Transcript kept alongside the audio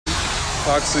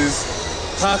Taxes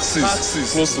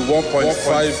close to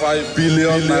 1.55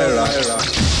 billion naira.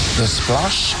 The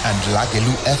Splash and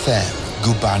Lagelu FM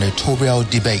gubernatorial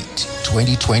debate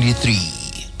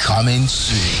 2023 coming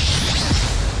soon.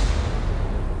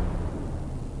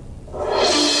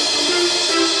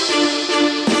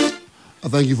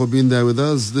 Thank you for being there with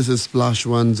us. This is Splash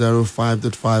 105.5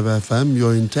 FM,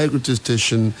 your integrity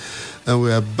station. And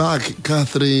we are back.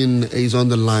 Catherine is on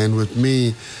the line with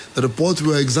me. The report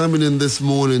we're examining this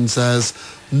morning says,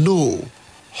 no,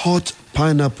 hot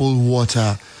pineapple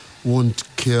water won't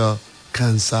cure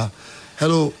cancer.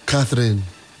 Hello, Catherine.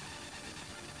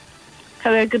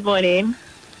 Hello, good morning.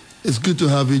 It's good to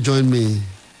have you join me.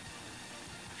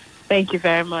 Thank you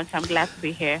very much. I'm glad to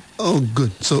be here. Oh,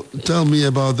 good. So tell me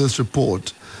about this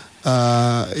report.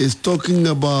 It's talking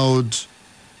about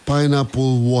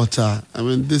pineapple water. I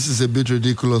mean, this is a bit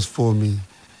ridiculous for me.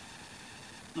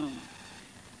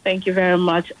 Thank you very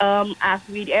much. As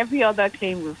with every other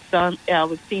claim we've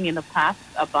seen in the past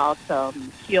about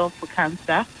cure for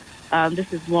cancer,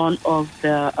 this is one of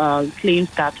the claims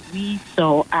that we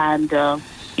saw, and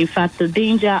in fact, the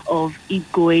danger of it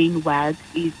going wild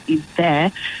is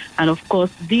there. And of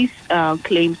course, these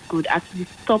claims could actually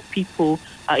stop people.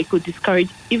 It could discourage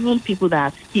even people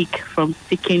that are sick from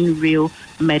seeking real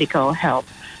medical help.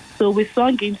 So we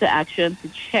swung into action to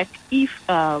check if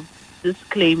this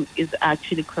claim is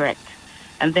actually correct.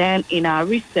 And then in our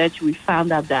research, we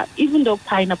found out that even though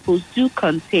pineapples do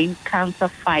contain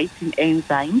cancer-fighting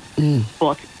enzymes,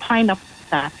 but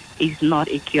pineapple is not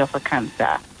a cure for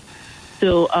cancer.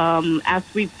 So as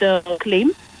with the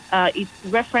claim, it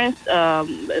referenced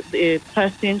a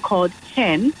person called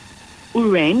Chen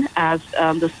Uren as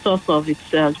the source of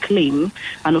its claim.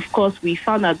 And of course, we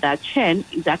found out that Chen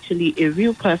is actually a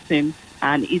real person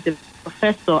and is a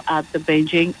professor at the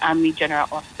Beijing Army General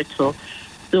Hospital.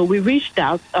 So we reached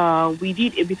out, we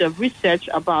did a bit of research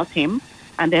about him,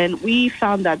 and then we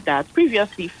found out that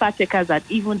previously fact checkers had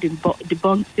even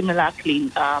debunked similar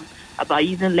claims about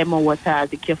using lemon water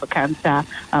as a cure for cancer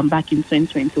back in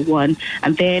 2021.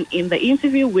 And then in the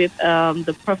interview with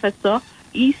the professor,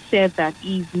 he said that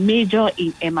he's major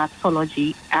in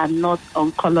hematology and not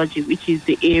oncology, which is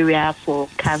the area for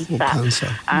cancer.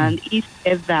 And he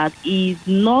said that he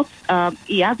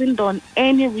hasn't done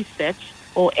any research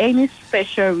or any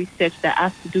special research that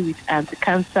has to do with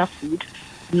anti-cancer food,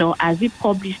 nor has he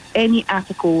published any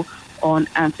article on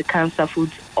anti-cancer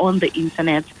foods on the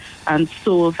internet. And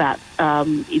so that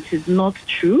it is not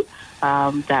true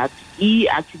that he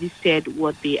actually said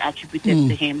what they attributed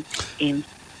to him in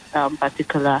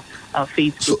particular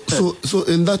Facebook. So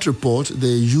in that report, they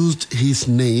used his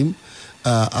name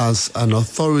as an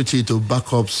authority to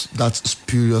back up that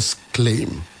spurious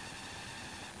claim.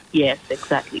 Yes,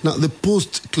 exactly. Now, the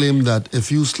post claimed that a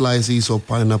few slices of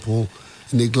pineapple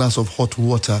in a glass of hot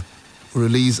water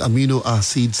release amino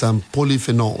acids and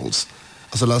polyphenols,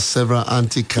 as well as several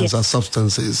anti-cancer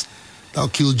substances that will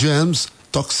kill germs,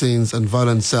 toxins, and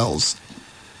violent cells.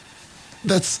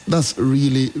 That's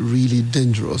really, really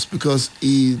dangerous because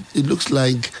it looks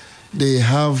like they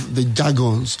have the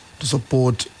jargons to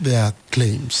support their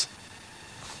claims.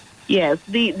 Yes,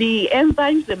 the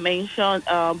enzymes they mentioned,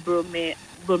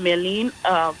 bromelain,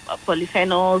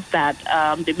 polyphenols that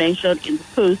they mentioned in the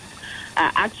post,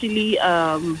 actually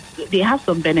they have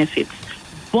some benefits,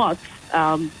 but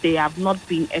they have not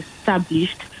been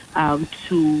established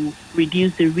to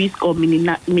reduce the risk or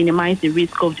minimize the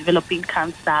risk of developing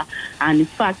cancer. And in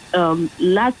fact,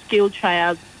 large-scale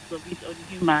trials of it on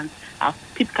humans have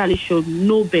typically shown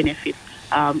no benefit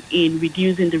in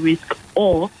reducing the risk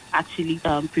or actually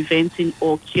preventing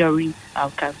or curing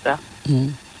cancer.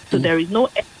 So there is no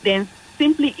evidence.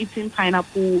 Simply eating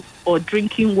pineapple or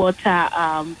drinking water,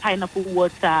 pineapple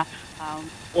water,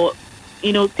 or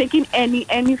taking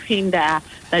anything that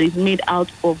is made out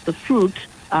of the fruit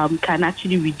can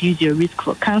actually reduce your risk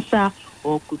for cancer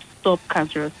or could stop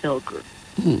cancerous cell growth.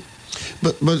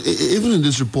 But even in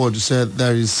this report, you said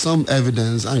there is some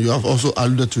evidence, and you have also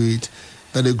alluded to it,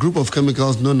 that a group of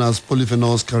chemicals known as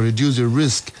polyphenols can reduce the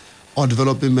risk of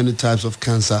developing many types of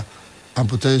cancer and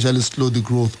potentially slow the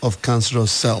growth of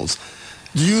cancerous cells.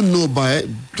 Do you know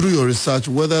through your research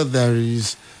whether there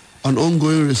is an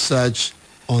ongoing research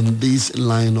on this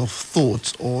line of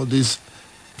thought or this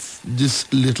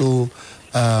little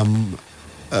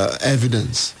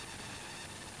evidence?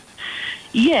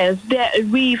 Yes,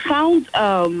 we found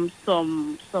some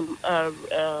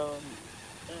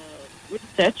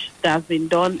research that has been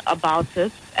done about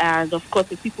it, and of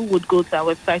course, if people would go to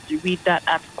our website to read that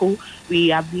article, we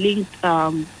have linked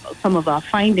some of our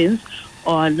findings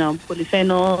on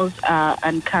polyphenols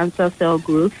and cancer cell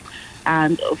growth.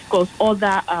 and of course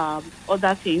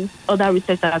other things, other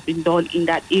research that has been done in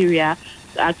that area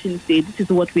to actually say this is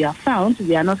what we have found.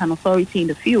 We are not an authority in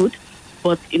the field,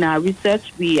 but in our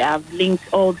research we have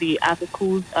linked all the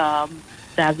articles that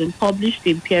have been published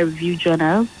in peer-reviewed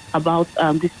journals about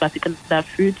this particular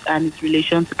fruit and its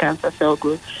relation to cancer cell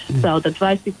growth. So I would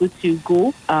advise people to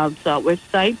go to our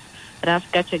website at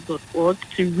africacheck.org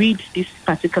to read this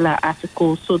particular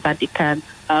article so that they can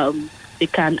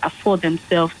afford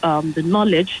themselves the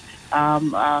knowledge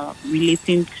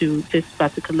relating to this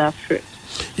particular fruit.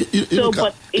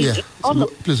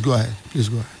 Please go ahead.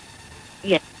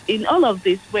 Yes, in all of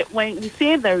this, when we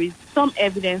say there is some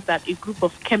evidence that a group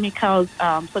of chemicals,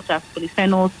 such as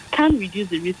polyphenols, can reduce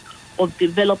the risk of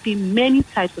developing many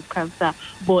types of cancer,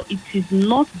 but it is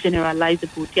not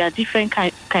generalizable. There are different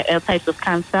types of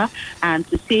cancer, and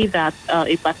to say that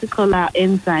a particular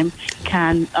enzyme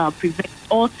can prevent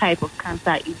all types of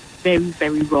cancer is very,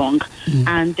 very wrong.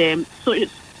 And so it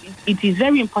is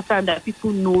very important that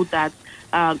people know that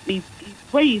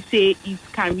when you say it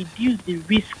can reduce the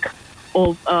risk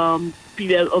of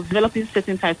developing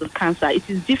certain types of cancer, it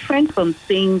is different from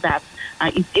saying that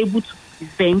it's able to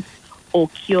prevent or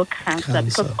cure cancer.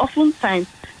 Because oftentimes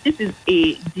this is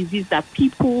a disease that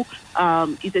people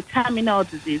is a terminal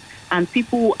disease, and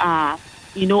people are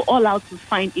all out to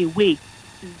find a way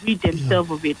to rid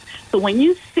themselves of it. So when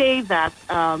you say that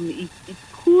it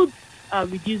could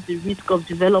reduce the risk of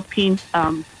developing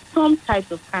some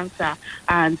types of cancer,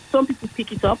 and some people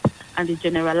pick it up and they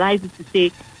generalize it to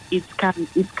say it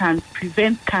can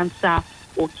prevent cancer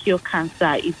or cure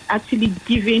cancer, it's actually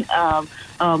giving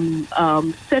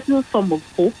certain form of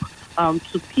hope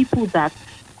to people that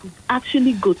could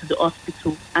actually go to the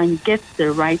hospital and get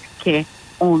the right care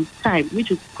on time,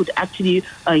 which could actually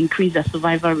increase the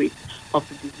survival rate of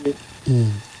the disease.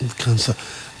 Cancer.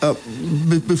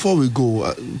 Before we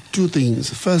go, two things.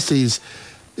 First is,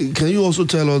 can you also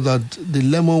tell us that the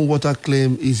lemon water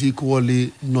claim is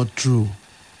equally not true?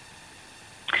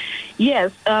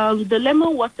 Yes, the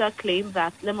lemon water claim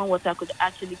that lemon water could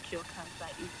actually cure cancer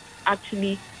is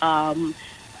actually an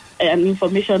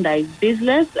information that is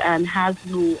baseless and has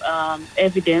no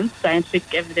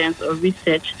scientific evidence or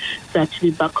research to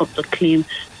actually back up the claim.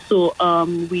 So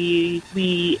we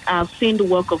have seen the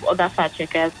work of other fact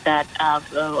checkers that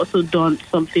have also done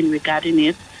something regarding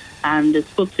it, and they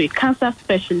spoke to a cancer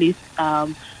specialist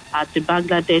at the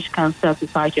Bangladesh Cancer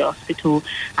Society Hospital,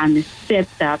 and they said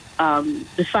that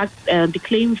the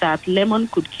claim that lemon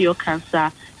could cure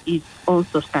cancer is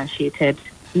unsubstantiated.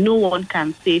 No one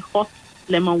can say hot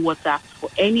lemon water or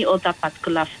any other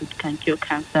particular food can cure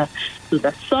cancer, so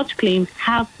that such claims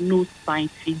have no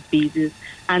scientific basis.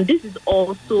 And this is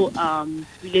also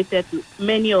related to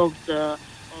many of the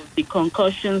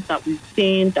concussions that we've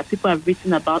seen, that people have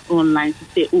written about online to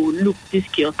say, oh, look, this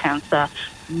cure cancer.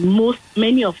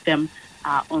 Many of them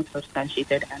are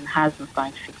unsubstantiated and has no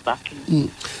scientific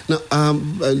backing. Now,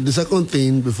 the second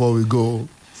thing before we go,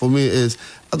 for me, is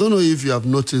I don't know if you have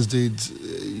noticed it,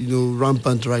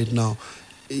 rampant right now.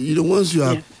 Once you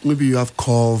have, maybe you have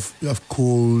cough, you have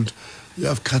cold, you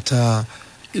have catarrh,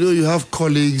 you have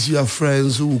colleagues, you have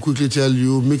friends who will quickly tell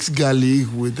you mix garlic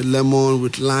with lemon,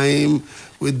 with lime,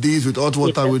 with this, with hot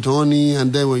water, with honey,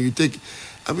 and then when you take,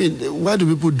 why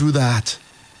do people do that?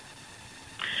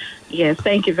 Yes,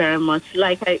 thank you very much.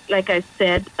 Like I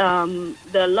said, there are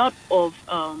a lot of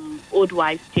old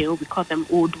wives' tale. We call them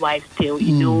old wives' tale.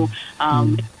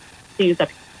 Things that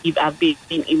have been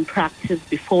in practice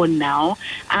before now,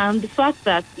 and the fact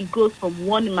that it goes from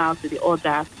one mouth to the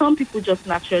other. Some people just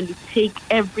naturally take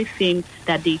everything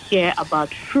that they hear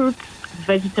about fruits,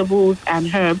 vegetables, and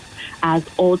herbs as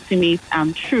ultimate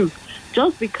and true.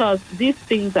 Just because these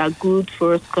things are good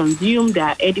for us to consume, they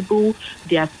are edible,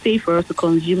 they are safe for us to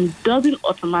consume, doesn't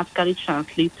automatically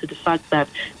translate to the fact that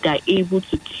they are able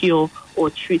to cure or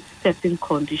treat certain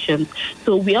conditions.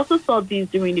 So we also saw this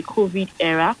during the COVID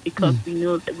era, because we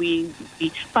know that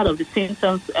part of the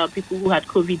symptoms people who had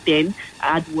COVID then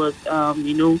had was,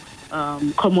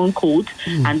 common cold.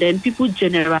 And then people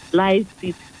generalized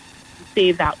it,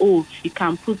 say that, oh, you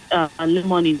can put a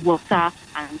lemon in water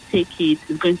and take it,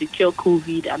 it's going to cure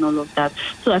COVID and all of that.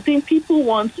 So I think people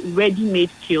want ready-made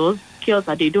cures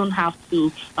that they don't have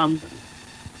to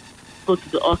go to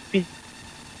the hospital,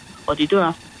 or they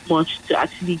don't have much to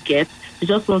actually get. They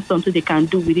just want something they can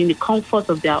do within the comfort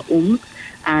of their homes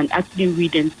and actually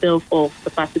rid themselves of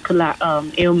the particular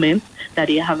ailments that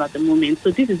they have at the moment.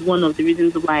 So this is one of the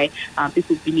reasons why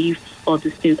people believe all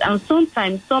these things. And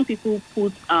sometimes some people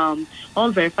put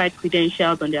unverified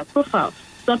credentials on their profiles.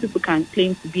 Some people can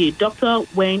claim to be a doctor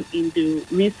when, in the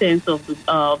real sense of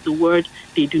the word,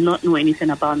 they do not know anything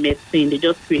about medicine. They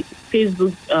just create a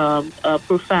Facebook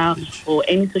profile or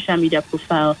any social media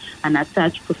profile and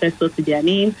attach professor to their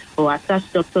name or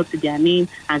attach doctor to their name,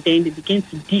 and then they begin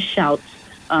to dish out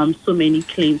so many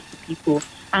claims to people.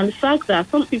 And the fact that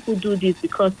some people do this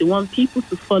because they want people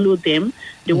to follow them,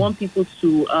 they want people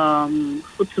to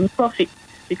profit.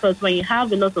 Because when you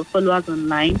have a lot of followers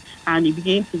online and you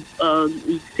begin to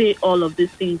say all of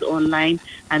these things online,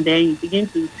 and then you begin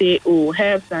to say, oh,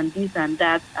 herbs and this and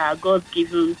that are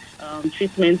God-given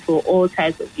treatment for all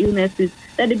types of illnesses,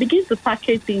 then they begin to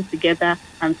package things together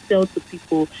and sell to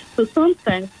people. So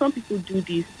sometimes some people do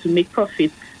this to make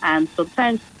profit, and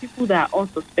sometimes people that are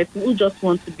unsuspecting who just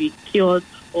want to be cured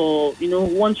or,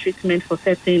 want treatment for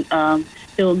certain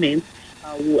ailments,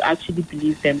 will actually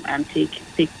believe them and take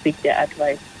their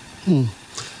advice.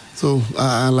 So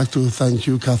I'd like to thank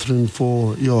you, Catherine,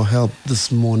 for your help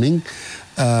this morning.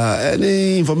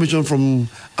 Any information from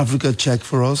Africa Check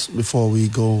for us before we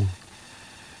go?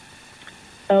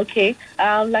 Okay.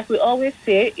 Like we always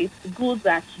say, it's good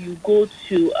that you go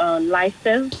to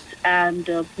licensed and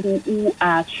people who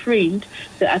are trained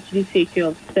to actually take care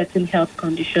of certain health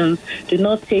conditions. Do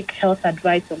not take health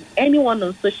advice from anyone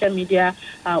on social media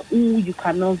who you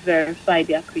cannot verify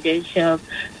their credentials,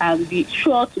 and be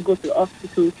sure to go to the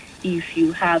hospital if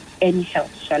you have any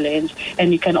health challenge.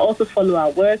 And you can also follow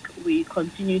our work. We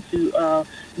continue to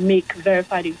make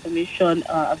verified information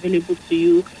available to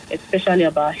you, especially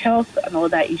about health and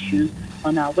other issues,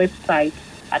 on our website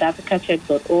at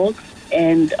africacheck.org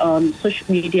and on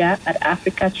social media at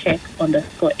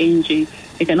africacheck_NG.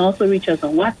 You can also reach us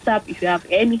on WhatsApp if you have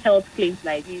any health claims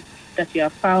like this that you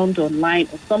have found online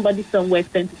or somebody somewhere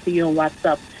sent it to you on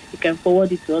WhatsApp. You can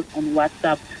forward it to us on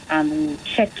WhatsApp and we'll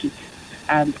check it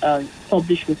and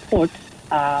publish reports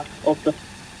of the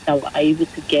that we are able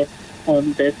to get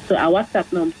on this. So our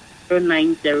WhatsApp number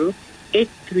is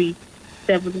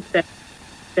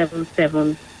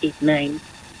 090-8377-7789.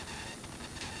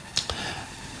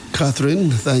 Catherine,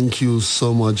 thank you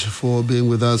so much for being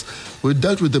with us. We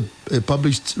dealt with a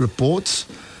published report.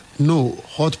 No,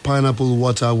 hot pineapple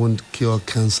water won't cure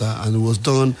cancer, and it was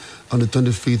done on the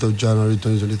 25th of January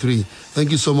 2023.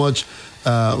 Thank you so much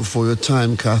for your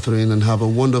time, Catherine, and have a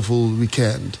wonderful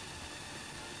weekend.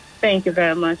 Thank you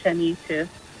very much, and you too.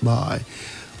 Bye.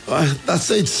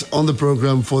 That's it on the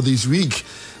program for this week,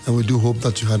 and we do hope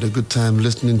that you had a good time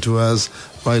listening to us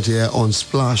right here on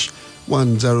Splash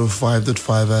 105.5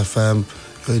 FM,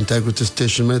 your integrity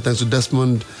station. Many thanks to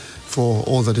Desmond for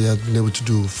all that he has been able to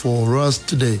do for us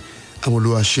today. I'm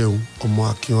Oluwaseun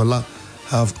Omoakinola.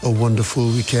 Have a wonderful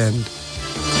weekend.